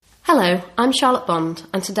Hello, I'm Charlotte Bond,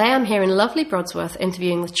 and today I'm here in lovely Brodsworth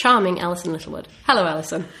interviewing the charming Alison Littlewood. Hello,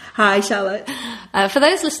 Alison. Hi, Charlotte. For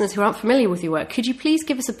those listeners who aren't familiar with your work, could you please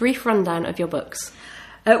give us a brief rundown of your books?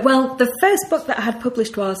 Well, the first book that I had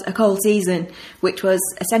published was A Cold Season, which was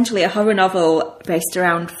essentially a horror novel based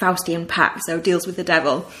around Faustian Pact, so deals with the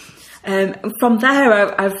devil. From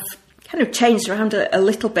there, I've kind of changed around a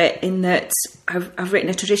little bit in that I've written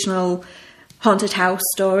a traditional haunted house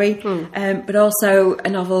story, but also a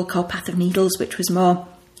novel called Path of Needles, which was more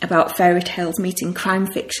about fairy tales meeting crime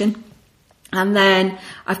fiction. And then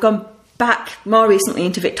I've gone back more recently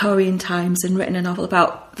into Victorian times and written a novel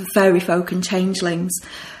about fairy folk and changelings.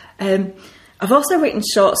 I've also written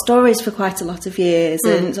short stories for quite a lot of years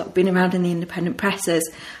and sort of been around in the independent presses.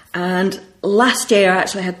 And last year I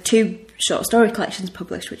actually had 2 short story collections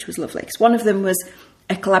published, which was lovely. Because one of them was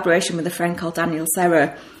a collaboration with a friend called Daniel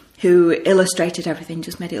Serra, who illustrated everything,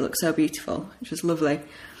 just made it look so beautiful, which was lovely.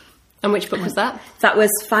 And which book was that? That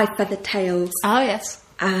was Five Feathered Tales. Oh, yes.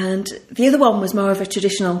 And the other one was more of a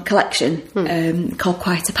traditional collection called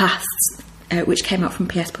Quieter Paths, which came out from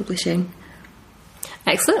PS Publishing.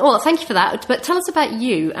 Excellent. Well, thank you for that. But tell us about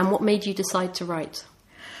you and what made you decide to write.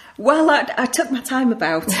 Well, I took my time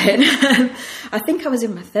about it. I think I was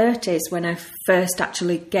in my 30s when I first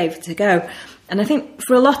actually gave it a go. And I think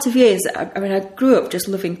for a lot of years, I grew up just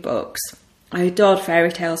loving books. I adored fairy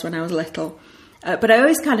tales when I was little. But I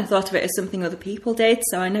always kind of thought of it as something other people did,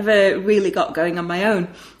 so I never really got going on my own.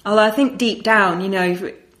 Although I think deep down,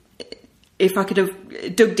 if I could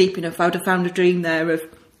have dug deep enough, I would have found a dream there of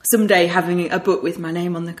someday having a book with my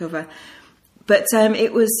name on the cover. But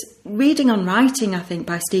it was reading on writing, I think,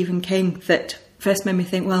 by Stephen King that first made me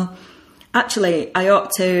think, well, actually, I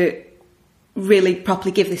ought to really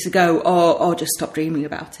properly give this a go or just stop dreaming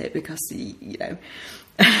about it because,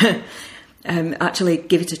 actually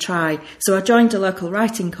give it a try. So I joined a local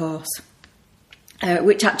writing course,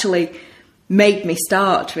 which actually made me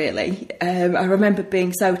start, really. I remember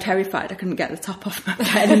being so terrified I couldn't get the top off my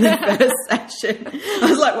pen in the first session. I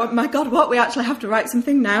was like, oh my God, what? We actually have to write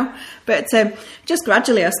something now? But just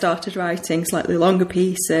gradually I started writing slightly longer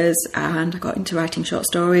pieces and I got into writing short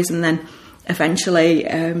stories and then eventually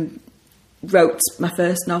wrote my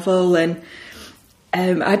first novel and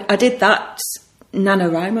I did that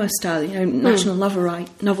NaNoWriMo style, National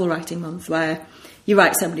Novel Writing Month, where you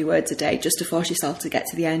write so many words a day just to force yourself to get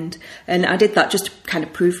to the end. And I did that just to kind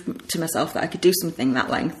of prove to myself that I could do something that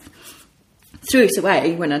length. Threw it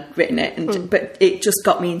away when I'd written it, but it just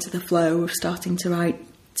got me into the flow of starting to write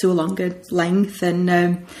to a longer length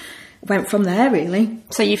and went from there, really.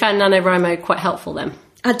 So you found NaNoWriMo quite helpful then?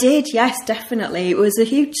 I did, yes, definitely. It was a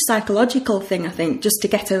huge psychological thing, I think, just to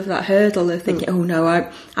get over that hurdle of thinking, oh no,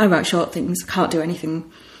 I write short things, can't do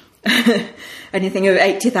anything anything of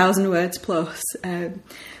 80,000 words plus.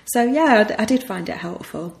 So yeah, I did find it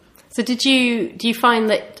helpful. So do you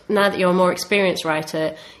find that now that you're a more experienced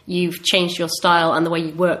writer, you've changed your style and the way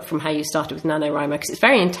you work from how you started with NaNoWriMo? Because it's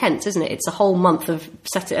very intense, isn't it? It's a whole month of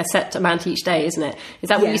a set amount each day, isn't it? Is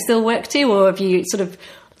that what you still work to, or have you sort of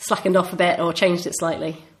slackened off a bit or changed it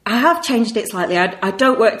slightly? I have changed it slightly. I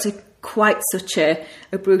don't work to quite such a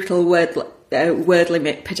brutal word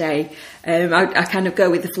limit per day. I kind of go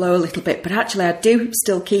with the flow a little bit, but actually I do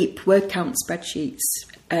still keep word count spreadsheets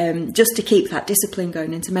just to keep that discipline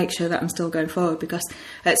going and to make sure that I'm still going forward, because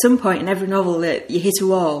at some point in every novel that you hit a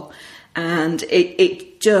wall and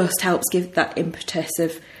it just helps give that impetus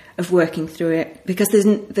of working through it, because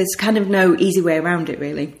there's kind of no easy way around it,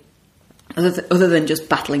 really. Other than just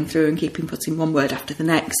battling through and keeping putting one word after the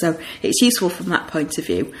next. So it's useful from that point of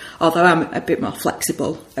view, although I'm a bit more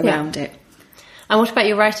flexible around it. And what about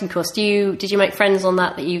your writing course? Did you make friends on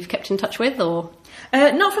that you've kept in touch with, or?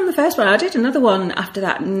 Not from the first one. I did another one after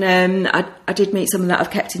that, and I did meet someone that I've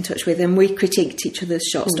kept in touch with, and we critiqued each other's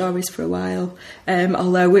short stories for a while,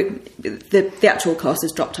 although the actual course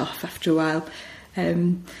has dropped off after a while.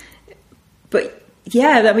 But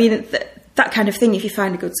yeah, I mean, that kind of thing, if you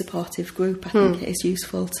find a good supportive group, I think it is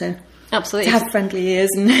useful to have friendly ears.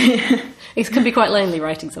 And it can be quite lonely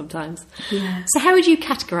writing sometimes. Yeah. So how would you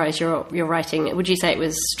categorise your writing? Would you say it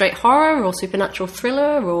was straight horror or supernatural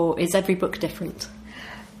thriller, or is every book different?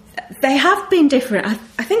 They have been different.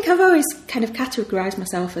 I think I've always kind of categorised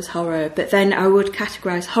myself as horror, but then I would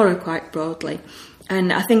categorise horror quite broadly.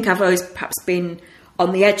 And I think I've always perhaps been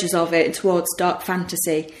on the edges of it towards dark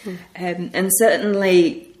fantasy. And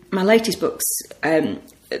certainly my latest books,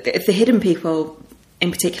 The Hidden People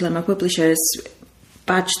in particular, my publishers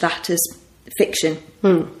badge that as fiction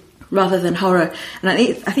rather than horror. And I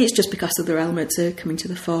think it's just because other elements are coming to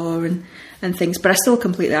the fore and things, but I still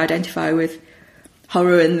completely identify with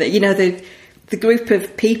horror and the the group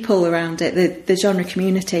of people around it, the genre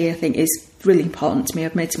community, I think, is really important to me.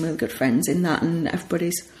 I've made some really good friends in that, and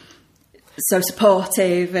everybody's so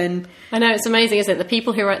supportive. And I know, it's amazing, isn't it? The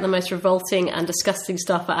people who write the most revolting and disgusting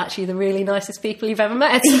stuff are actually the really nicest people you've ever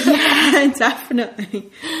met. Yeah, definitely.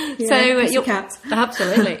 Yeah, so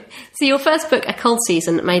absolutely. So your first book, A Cold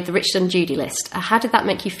Season, made the Richard and Judy list. How did that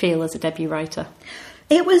make you feel as a debut writer?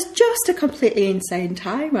 It was just a completely insane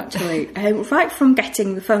time, actually. Right from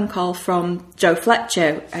getting the phone call from Jo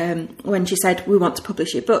Fletcher when she said, we want to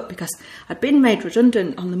publish your book, because I'd been made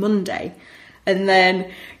redundant on the Monday. And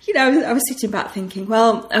then, I was sitting back thinking,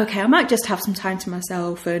 well, OK, I might just have some time to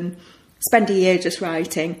myself and spend a year just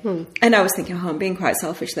writing. And I was thinking, I'm being quite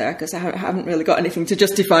selfish there, because I haven't really got anything to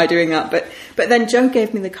justify doing that. But then Jo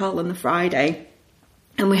gave me the call on the Friday,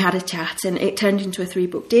 and we had a chat, and it turned into a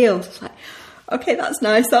 3-book deal. It's like, OK, that's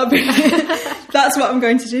nice. That's what I'm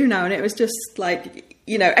going to do now. And it was just like,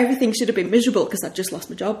 everything should have been miserable because I'd just lost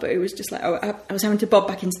my job. But it was just like, I was having to bob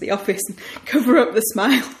back into the office and cover up the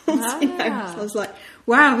smiles. So I was like,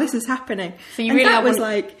 wow, this is happening. So you really that was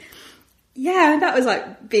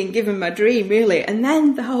like being given my dream, really. And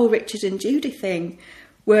then the whole Richard and Judy thing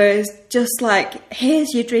was just like,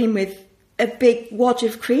 here's your dream with a big wad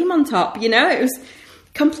of cream on top. It was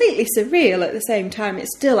completely surreal. At the same time, it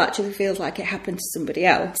still actually feels like it happened to somebody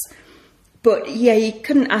else. But yeah, you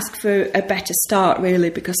couldn't ask for a better start, really,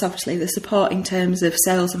 because obviously the support in terms of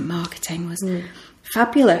sales and marketing was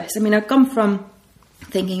fabulous. I mean, I've gone from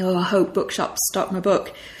thinking, I hope bookshops stock my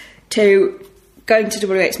book, to going to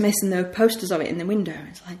WH Smith's and there were posters of it in the window.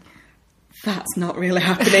 It's like, that's not really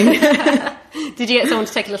happening. Did you get someone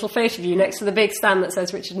to take a little photo of you next to the big stand that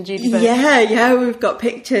says Richard and Judy book? Yeah, we've got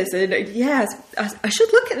pictures, and I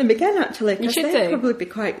should look at them again, actually, because they'd probably be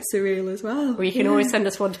quite surreal as well. Or you can always send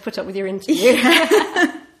us one to put up with your interview.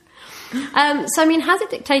 Yeah. So, I mean, has it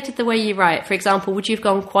dictated the way you write? For example, would you have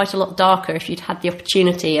gone quite a lot darker if you'd had the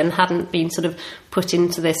opportunity and hadn't been sort of put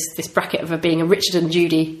into this bracket of being a Richard and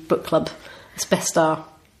Judy book club as best star?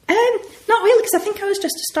 Not really, because I think I was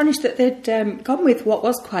just astonished that they'd gone with what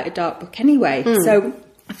was quite a dark book anyway. So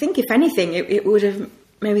I think, if anything, it would have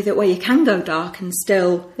maybe that way you can go dark and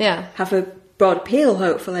still have a broad appeal,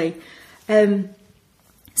 hopefully.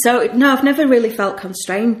 So, no, I've never really felt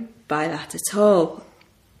constrained by that at all,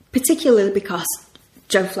 particularly because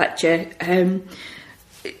Jo Fletcher,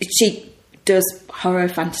 she does horror,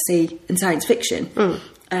 fantasy and science fiction.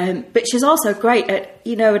 But she's also great at,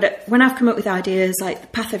 when I've come up with ideas, like The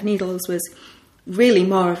Path of Needles was really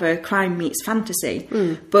more of a crime meets fantasy.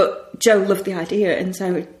 But Jo loved the idea, and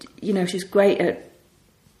so, she's great at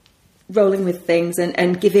rolling with things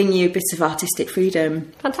and giving you bits of artistic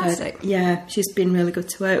freedom. Fantastic. She's been really good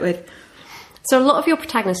to work with. So a lot of your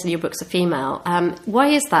protagonists in your books are female. Why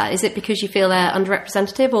is that? Is it because you feel they're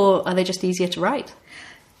underrepresented, or are they just easier to write?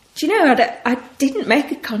 Do you know, I didn't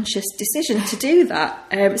make a conscious decision to do that.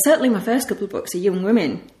 Certainly my first couple of books are young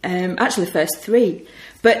women, actually the first 3.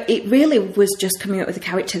 But it really was just coming up with a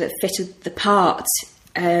character that fitted the part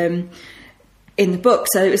in the book.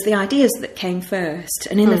 So it was the ideas that came first.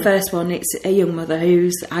 And in the first one, it's a young mother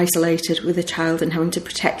who's isolated with a child and having to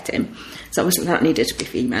protect him. So obviously that needed to be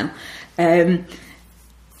female.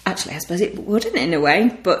 Actually, I suppose it wouldn't in a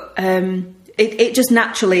way, but... It just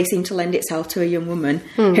naturally seemed to lend itself to a young woman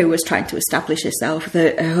who was trying to establish herself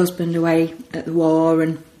with her husband away at the war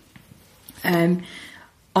and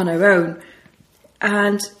on her own.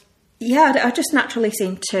 And I just naturally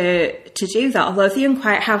seemed to do that. Although The Young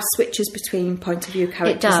Quiet House switches between point of view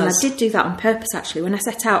characters, and I did do that on purpose. Actually, when I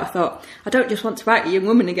set out, I thought I don't just want to write a young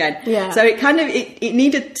woman again. Yeah. So it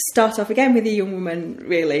needed to start off again with a young woman,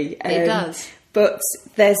 really. It does. But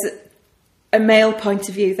there's a male point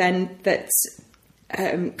of view then that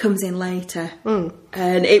comes in later,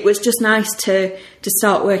 and it was just nice to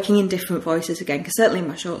start working in different voices again, because certainly in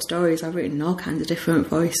my short stories I've written all kinds of different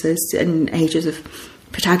voices and ages of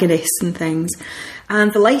protagonists and things.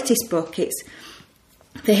 And the latest book, it's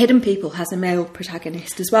The Hidden People, has a male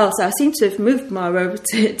protagonist as well, so I seem to have moved more over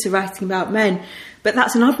to writing about men. But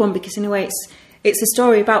that's an odd one, because in a way it's a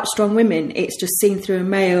story about strong women. It's just seen through a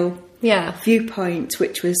male viewpoint,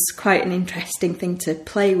 which was quite an interesting thing to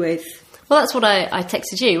play with. Well, that's what I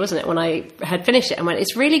texted you, wasn't it, when I had finished it, and went,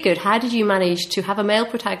 it's really good. How did you manage to have a male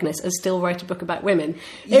protagonist and still write a book about women?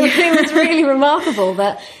 It was really remarkable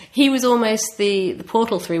that he was almost the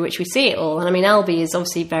portal through which we see it all. And I mean, Albie is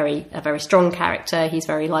obviously a very strong character. He's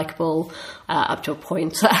very likeable up to a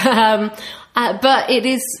point. But it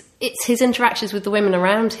is it's his interactions with the women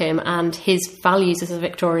around him and his values as a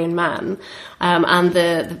Victorian man, and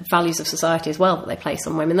the values of society as well that they place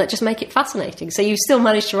on women that just make it fascinating. So you still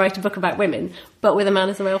managed to write a book about women, but with a man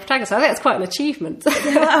as a male protagonist. I think that's quite an achievement.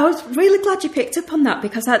 Yeah, I was really glad you picked up on that,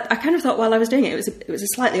 because I kind of thought while I was doing it, it was a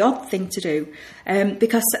slightly odd thing to do,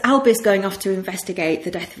 because Albie's going off to investigate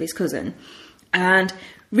the death of his cousin, and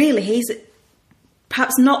really he's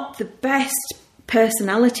perhaps not the best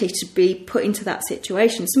personality to be put into that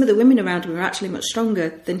situation. Some of the women around him are actually much stronger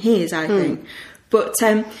than he is, I think. But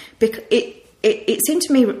it seemed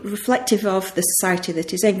to me reflective of the society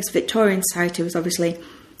that he's in, because Victorian society was obviously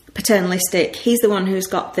paternalistic. He's the one who's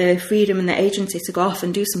got the freedom and the agency to go off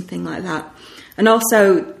and do something like that. And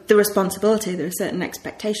also the responsibility. There are certain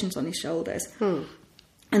expectations on his shoulders. And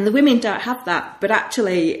the women don't have that, but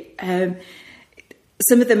actually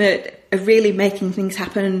some of them are really making things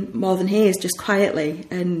happen more than he is, just quietly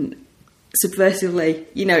and subversively.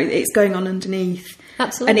 You know, it's going on underneath.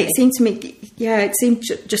 Absolutely. And it seemed to me, it seemed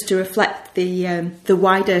just to reflect the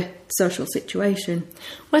wider social situation.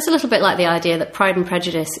 Well, it's a little bit like the idea that Pride and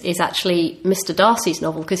Prejudice is actually Mr. Darcy's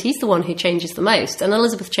novel, because he's the one who changes the most, and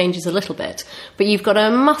Elizabeth changes a little bit. But you've got a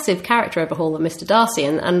massive character overhaul of Mr. Darcy,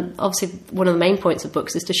 and obviously one of the main points of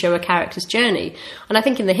books is to show a character's journey. And I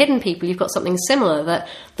think in The Hidden People, you've got something similar, that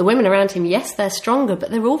the women around him, yes, they're stronger, but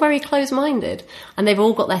they're all very close-minded, and they've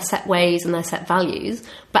all got their set ways and their set values.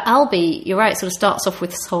 But Albie, you're right, sort of starts off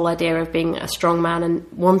with this whole idea of being a strong man and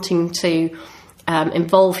wanting to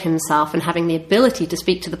involve himself and having the ability to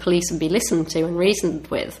speak to the police and be listened to and reasoned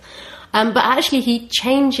with. But actually he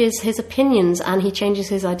changes his opinions and he changes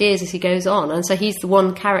his ideas as he goes on. And so he's the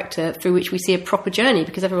one character through which we see a proper journey,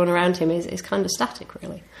 because everyone around him is kind of static,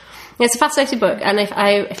 really. It's a fascinating book, and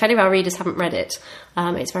if any of our readers haven't read it,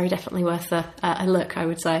 it's very definitely worth a look, I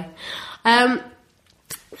would say.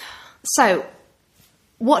 So,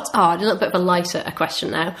 what are, a little bit of a lighter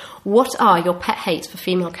question now, what are your pet hates for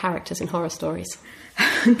female characters in horror stories?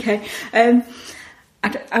 Okay. I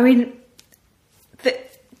mean, the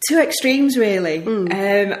two extremes, really.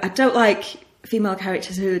 I don't like female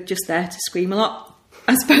characters who are just there to scream a lot.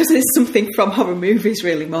 I suppose there's something from horror movies,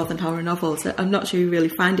 really, more than horror novels. I'm not sure you really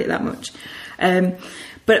find it that much.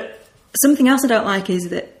 But something else I don't like is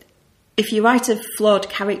that if you write a flawed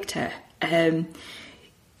character,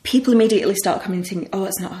 people immediately start commenting, oh,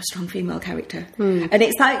 it's not a strong female character. And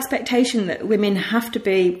it's that expectation that women have to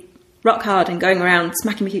be rock hard and going around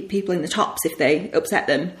smacking people in the tops if they upset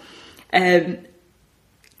them. In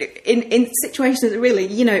situations that really,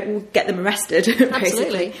 will get them arrested,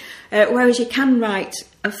 basically. Whereas you can write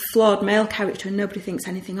a flawed male character and nobody thinks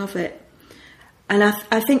anything of it. And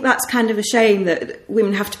I think that's kind of a shame, that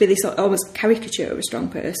women have to be this almost caricature of a strong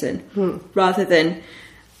person, rather than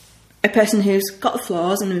a person who's got the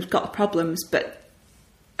flaws and who's got the problems, but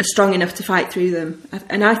are strong enough to fight through them.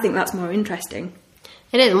 And I think that's more interesting.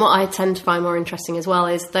 It is, and what I tend to find more interesting as well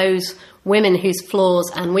is those women whose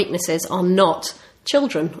flaws and weaknesses are not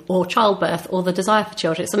children or childbirth or the desire for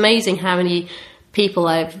children. It's amazing how many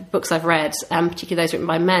books I've read, particularly those written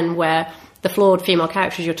by men, where the flawed female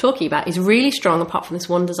characters you're talking about is really strong, apart from this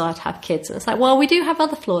one desire to have kids. And it's like, well, we do have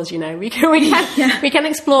other flaws, we can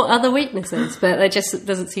explore other weaknesses, but there just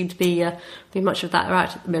doesn't seem to be much of that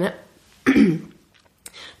right at the minute.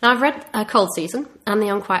 Now, I've read Cold Season and The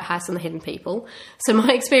Unquiet House and The Hidden People, so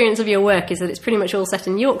my experience of your work is that it's pretty much all set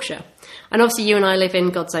in Yorkshire. And obviously you and I live in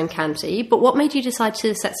God's Own County, but what made you decide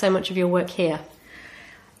to set so much of your work here?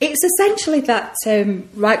 It's essentially that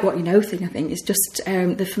write what you know thing, I think. It's just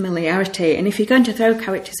the familiarity. And if you're going to throw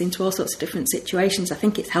characters into all sorts of different situations, I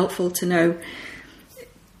think it's helpful to know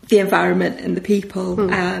the environment and the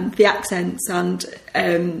people and the accents and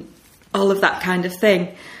all of that kind of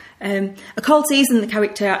thing. A Cold Season, the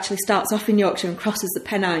character actually starts off in Yorkshire and crosses the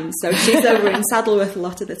Pennines, so she's over in Saddleworth a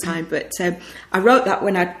lot of the time. But I wrote that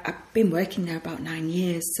when I'd been working there about 9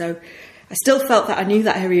 years, so I still felt that I knew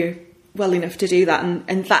that area well enough to do that,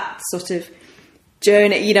 and that sort of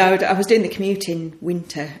journey, I was doing the commute in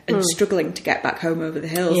winter and struggling to get back home over the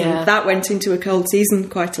hills, and that went into A Cold Season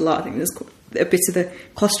quite a lot. I think there's a bit of the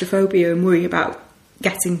claustrophobia and worry about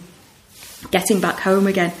getting back home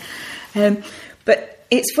again. But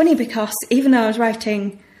it's funny because even though I was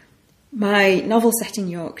writing my novel set in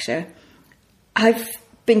Yorkshire, I've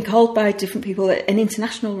been called by different people an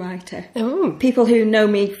international writer. People who know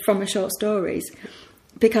me from my short stories,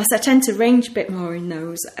 because I tend to range a bit more in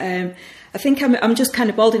those. I think I'm just kind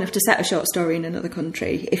of bold enough to set a short story in another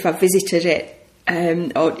country if I've visited it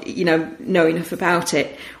or know enough about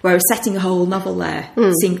it, whereas setting a whole novel there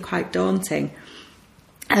seemed quite daunting.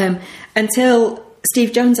 Until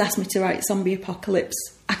Steve Jones asked me to write zombie apocalypse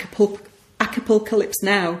Apocalypse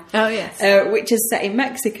Now. Oh, yes. Which is set in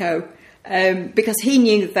Mexico, because he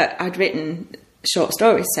knew that I'd written short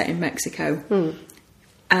stories set in Mexico.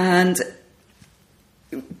 And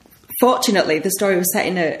fortunately, the story was set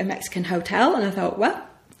in a Mexican hotel, and I thought, well,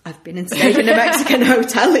 I've been and stayed in a Mexican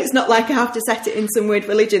hotel. It's not like I have to set it in some weird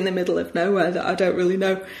village in the middle of nowhere that I don't really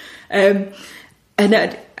know. And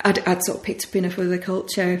I'd sort of picked up enough of the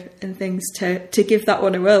culture and things to give that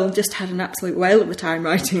one a whirl, and just had an absolute whale of a time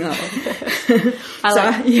writing that one.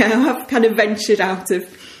 I've kind of ventured out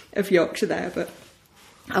of Yorkshire there, but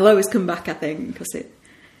I'll always come back, I think, because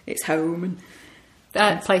it's home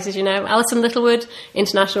and places you know. Alison Littlewood,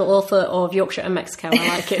 international author of Yorkshire and Mexico. I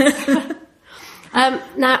like it.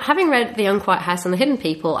 Now, having read The Unquiet House and The Hidden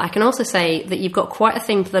People, I can also say that you've got quite a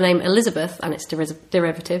thing for the name Elizabeth and its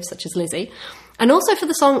derivatives, such as Lizzie, and also for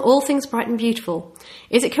the song All Things Bright and Beautiful.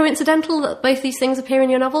 Is it coincidental that both these things appear in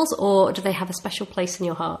your novels, or do they have a special place in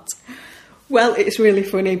your heart? Well, it's really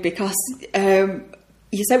funny because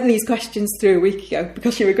you sent me these questions through a week ago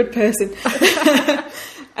because you're a good person.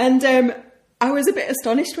 And I was a bit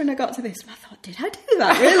astonished when I got to this. I thought, did I do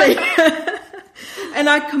that, really? And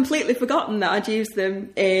I'd completely forgotten that I'd used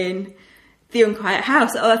them in The Unquiet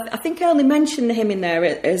House. I think I only mentioned him in there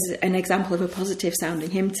as an example of a positive sounding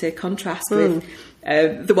hymn to contrast with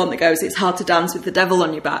the one that goes, it's hard to dance with the devil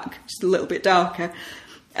on your back, just a little bit darker.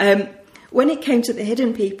 When it came to The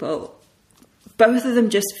Hidden People, both of them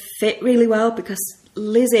just fit really well because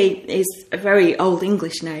Lizzie is a very old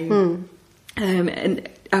English name. And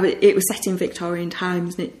it was set in Victorian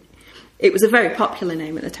times, and it was a very popular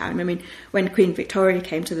name at the time. I mean, when Queen Victoria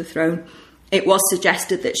came to the throne, it was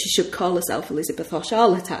suggested that she should call herself Elizabeth or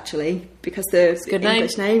Charlotte, actually, because the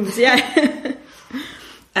English names, yeah.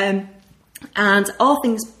 And All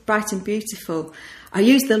Things Bright and Beautiful, I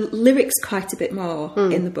use the lyrics quite a bit more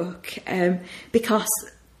in the book, because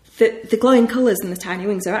the glowing colours and the tiny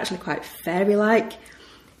wings are actually quite fairy-like.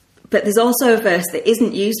 But there's also a verse that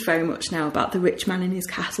isn't used very much now about the rich man in his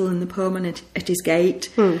castle and the poor man at his gate.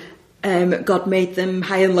 God made them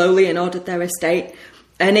high and lowly and ordered their estate.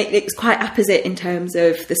 And it's quite opposite in terms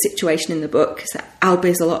of the situation in the book. So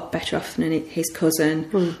Albie's a lot better off than his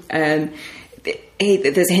cousin. There's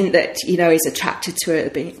a hint that, he's attracted to her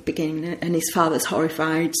at the beginning, and his father's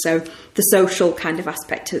horrified. So the social kind of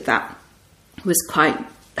aspect of that was quite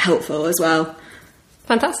helpful as well.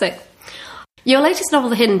 Fantastic. Your latest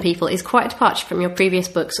novel, The Hidden People, is quite a departure from your previous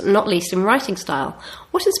books, not least in writing style.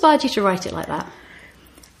 What inspired you to write it like that?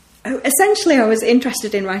 Essentially, I was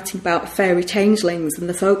interested in writing about fairy changelings and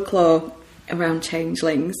the folklore around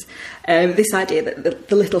changelings. This idea that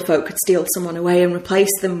the little folk could steal someone away and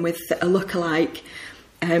replace them with a lookalike,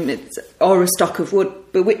 or a stock of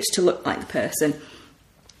wood bewitched to look like the person.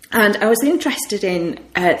 And I was interested in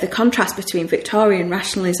the contrast between Victorian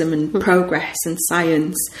rationalism and progress and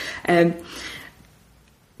science.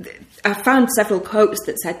 I found several quotes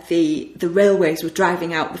that said the railways were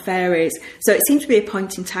driving out the fairies. So it seemed to be a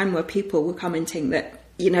point in time where people were commenting that,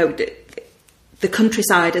 the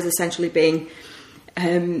countryside is essentially being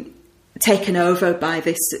taken over by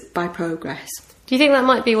progress. Do you think that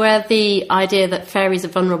might be where the idea that fairies are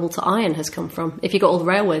vulnerable to iron has come from? If you got all the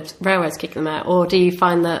railroads kicking them out, or do you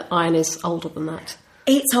find that iron is older than that?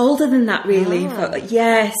 It's older than that, really. But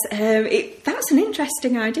yes, that's an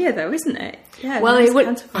interesting idea, though, isn't it? Yeah. Well, I was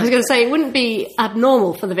going to say, it wouldn't be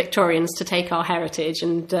abnormal for the Victorians to take our heritage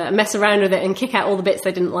and mess around with it and kick out all the bits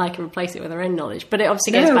they didn't like and replace it with their own knowledge. But it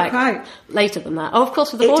obviously goes back later than that. Oh, of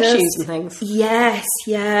course, with the horseshoes and things. Yes,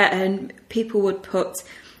 yeah, and people would put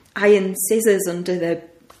iron scissors under the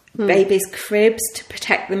babies' cribs to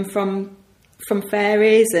protect them from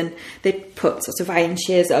fairies, and they'd put sort of iron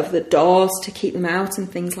shears over the doors to keep them out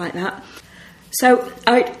and things like that. So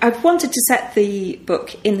I wanted to set the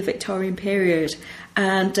book in the Victorian period,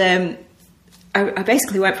 and I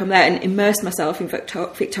basically went from there and immersed myself in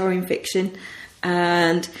Victorian fiction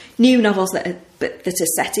and new novels that are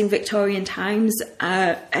set in Victorian times,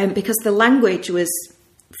 and because the language was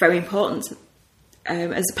very important.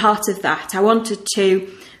 As a part of that, I wanted to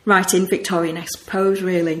write in Victorian-esque prose,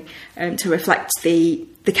 really, to reflect the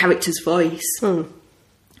character's voice.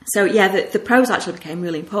 So, yeah, the prose actually became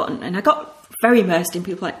really important, and I got very immersed in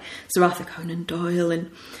people like Sir Arthur Conan Doyle,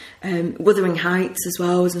 and Wuthering Heights as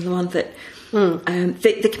well was the one that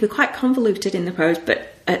they can be quite convoluted in the prose,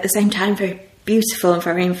 but at the same time very beautiful and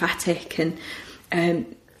very emphatic, and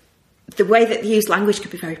the way that they used language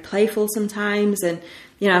could be very playful sometimes, and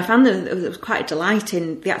I found that there was quite a delight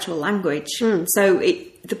in the actual language. So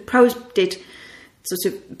the prose did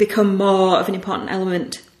sort of become more of an important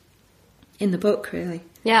element in the book, really.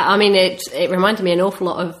 Yeah, I mean, it reminded me an awful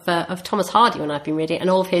lot of Thomas Hardy when I've been reading it, and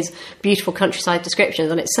all of his beautiful countryside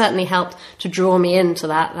descriptions, and it certainly helped to draw me into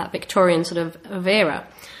that Victorian sort of era.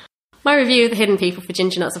 My review of The Hidden People for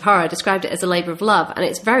Ginger Nuts of Horror described it as a labour of love, and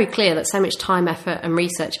it's very clear that so much time, effort and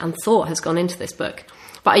research and thought has gone into this book.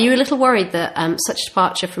 But are you a little worried that such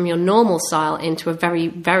departure from your normal style into a very,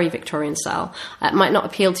 very Victorian style might not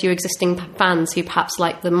appeal to your existing fans who perhaps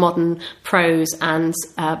like the modern prose and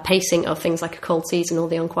pacing of things like A Cold Season or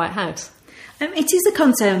The Unquiet House? It is a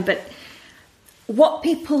concern, but what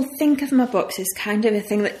people think of my books is kind of a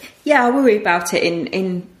thing that, I worry about it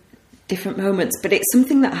in different moments, but it's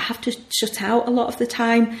something that I have to shut out a lot of the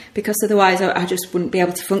time, because otherwise I just wouldn't be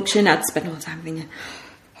able to function. I'd spend all the time thinking,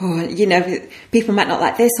 people might not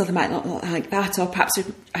like this, or they might not like that, or perhaps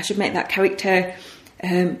I should make that character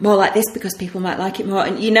more like this because people might like it more.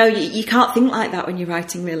 And you can't think like that when you're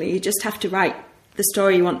writing, really. You just have to write the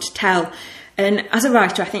story you want to tell. And as a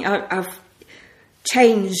writer, I think I've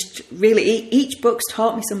changed, really. Each book's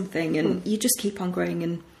taught me something, and you just keep on growing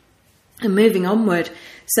and moving onward.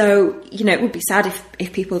 So, it would be sad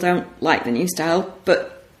if people don't like the new style,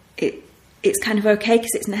 but it's kind of okay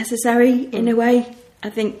because it's necessary in a way. I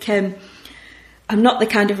think I'm not the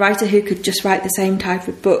kind of writer who could just write the same type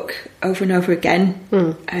of book over and over again.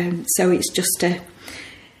 So it's just, I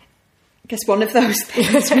guess, one of those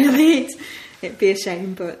things, really. It'd be a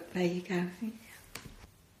shame, but there you go.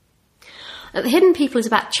 The Hidden People is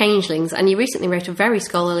about changelings, and you recently wrote a very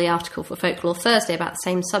scholarly article for Folklore Thursday about the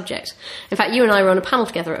same subject. In fact, you and I were on a panel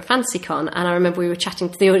together at FantasyCon, and I remember we were chatting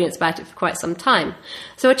to the audience about it for quite some time.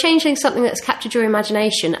 So are changelings something that's captured your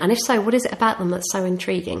imagination, and if so, what is it about them that's so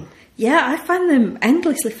intriguing? Yeah, I find them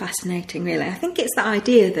endlessly fascinating, really. I think it's the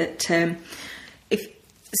idea that if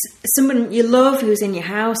someone you love who's in your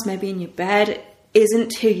house, maybe in your bed,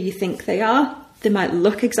 isn't who you think they are. They might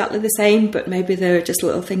look exactly the same, but maybe there are just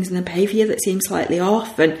little things in their behaviour that seem slightly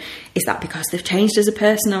off. And is that because they've changed as a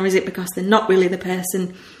person, or is it because they're not really the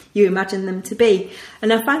person you imagine them to be?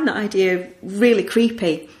 And I find that idea really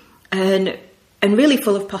creepy and really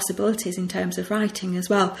full of possibilities in terms of writing as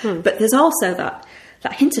well. But there's also that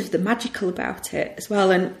hint of the magical about it as well.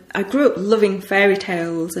 And I grew up loving fairy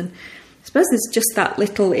tales, and I suppose there's just that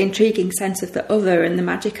little intriguing sense of the other and the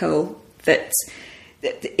magical that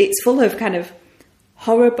it's full of kind of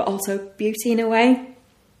horror but also beauty in a way.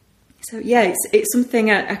 So it's something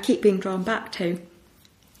I keep being drawn back to.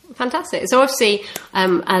 Fantastic. So obviously,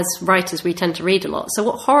 as writers, we tend to read a lot. So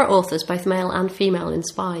what horror authors, both male and female,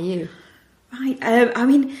 inspire you? Right. I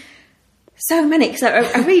mean, so many, because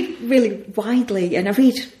I read really widely, and I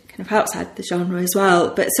read kind of outside the genre as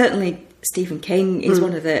well, but certainly Stephen King is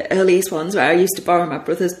one of the earliest ones, where I used to borrow my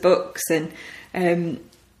brother's books. And do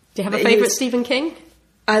you have a favourite Stephen King?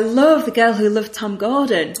 I love The Girl Who Loved Tom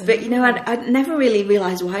Gordon, but I'd never really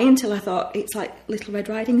realised why until I thought it's like Little Red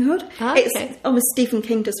Riding Hood. Oh, okay. It's almost Stephen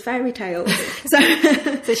King does fairy tales. So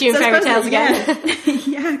it's you and fairy tales again.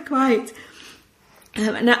 Yeah, quite.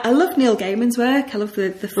 And I love Neil Gaiman's work. I love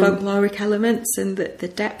the folkloric elements and the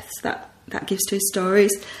depths that gives to his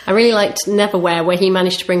stories. I really liked Neverwhere, where he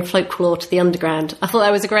managed to bring folklore to the underground. I thought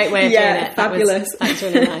that was a great way of doing it. Fabulous. That was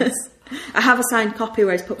really nice. I have a signed copy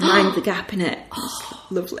where he's put Mind the Gap in it. Oh,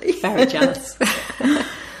 lovely. Very jealous.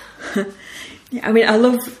 Yeah, I mean, I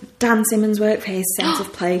love Dan Simmons' work for his sense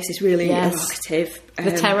of place. It's really evocative.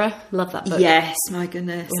 The Terror, love that book. Yes, my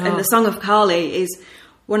goodness. Oh. And The Song of Carly is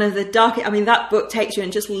one of the darkest. I mean, that book takes you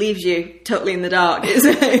and just leaves you totally in the dark.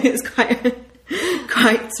 It's quite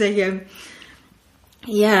a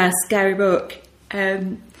scary book.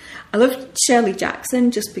 I love Shirley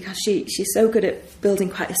Jackson just because she's so good at building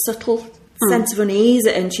quite a subtle sense of unease,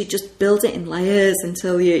 and she just builds it in layers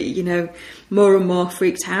until you more and more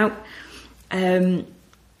freaked out. Graham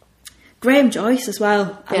Joyce as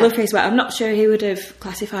well. I love his work. I'm not sure he would have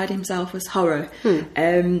classified himself as horror,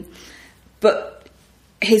 but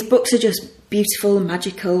his books are just beautiful and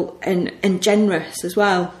magical and generous as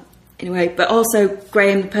well in a way. But also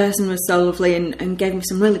Graham the person was so lovely and gave me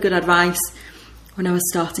some really good advice when I was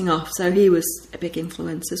starting off, so he was a big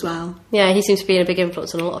influence as well. Yeah, he seems to be a big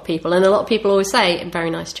influence on a lot of people, and a lot of people always say, a very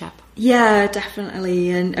nice chap. Yeah,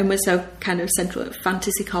 definitely, and we're so kind of central at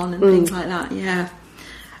FantasyCon and things like that, yeah.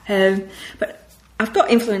 But I've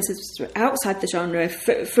got influences outside the genre.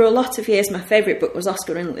 For a lot of years, my favourite book was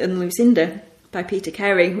Oscar and Lucinda by Peter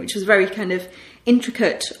Carey, which was very kind of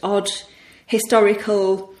intricate, odd,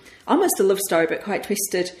 historical, almost a love story, but quite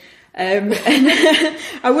twisted. And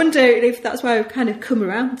I wonder if that's why I've kind of come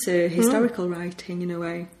around to historical writing in a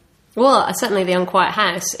way. Well, certainly The Unquiet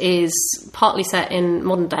House is partly set in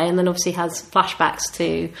modern day and then obviously has flashbacks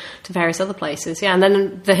to various other places. Yeah, and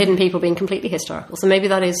then The Hidden People being completely historical. So maybe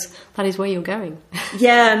that is where you're going.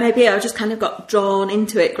 Yeah, maybe I just kind of got drawn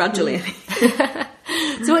into it gradually.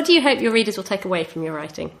 So what do you hope your readers will take away from your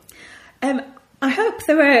writing? I hope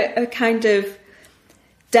there are a kind of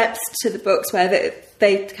depth to the books where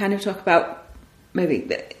they kind of talk about maybe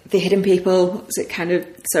the hidden people, kind of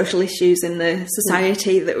social issues in the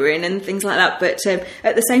society that we're in and things like that. But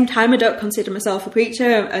at the same time, I don't consider myself a preacher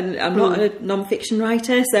and I'm not a non-fiction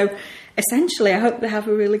writer. So essentially, I hope they have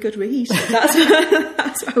a really good read. That's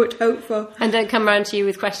what I would hope for. And don't come round to you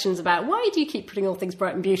with questions about why do you keep putting all things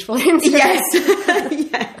bright and beautiful into it? Yes.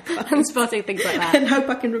 Yeah. And spotting things like that. And hope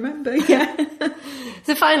I can remember, yeah.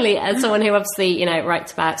 So finally, as someone who obviously,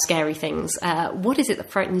 writes about scary things, what is it that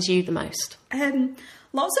frightens you the most?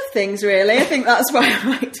 Lots of things, really. I think that's why I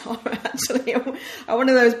write horror, actually. I'm one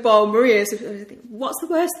of those born worriers. What's the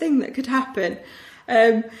worst thing that could happen?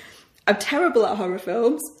 I'm terrible at horror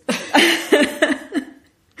films.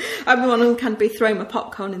 I'm the one who can be throwing my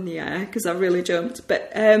popcorn in the air because I really jumped.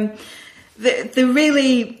 But the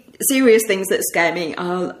really serious things that scare me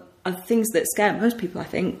are things that scare most people, I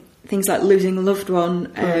think. Things like losing a loved one,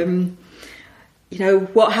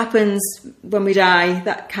 what happens when we die,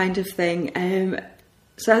 that kind of thing.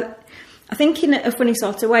 So I think in a funny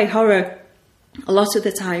sort of way, horror, a lot of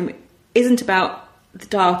the time, isn't about the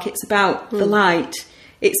dark, it's about the light.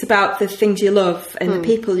 It's about the things you love and the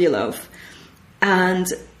people you love and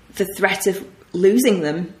the threat of losing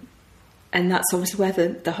them. And that's obviously where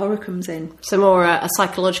the horror comes in. So more a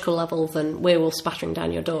psychological level than werewolves spattering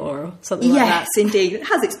down your door or something like that. Yes, indeed. It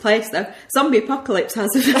has its place, though. Zombie apocalypse has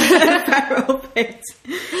a feral bit.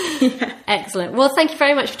 Yeah. Excellent. Well, thank you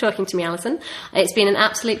very much for talking to me, Alison. It's been an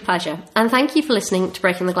absolute pleasure. And thank you for listening to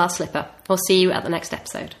Breaking the Glass Slipper. I'll see you at the next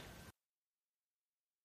episode.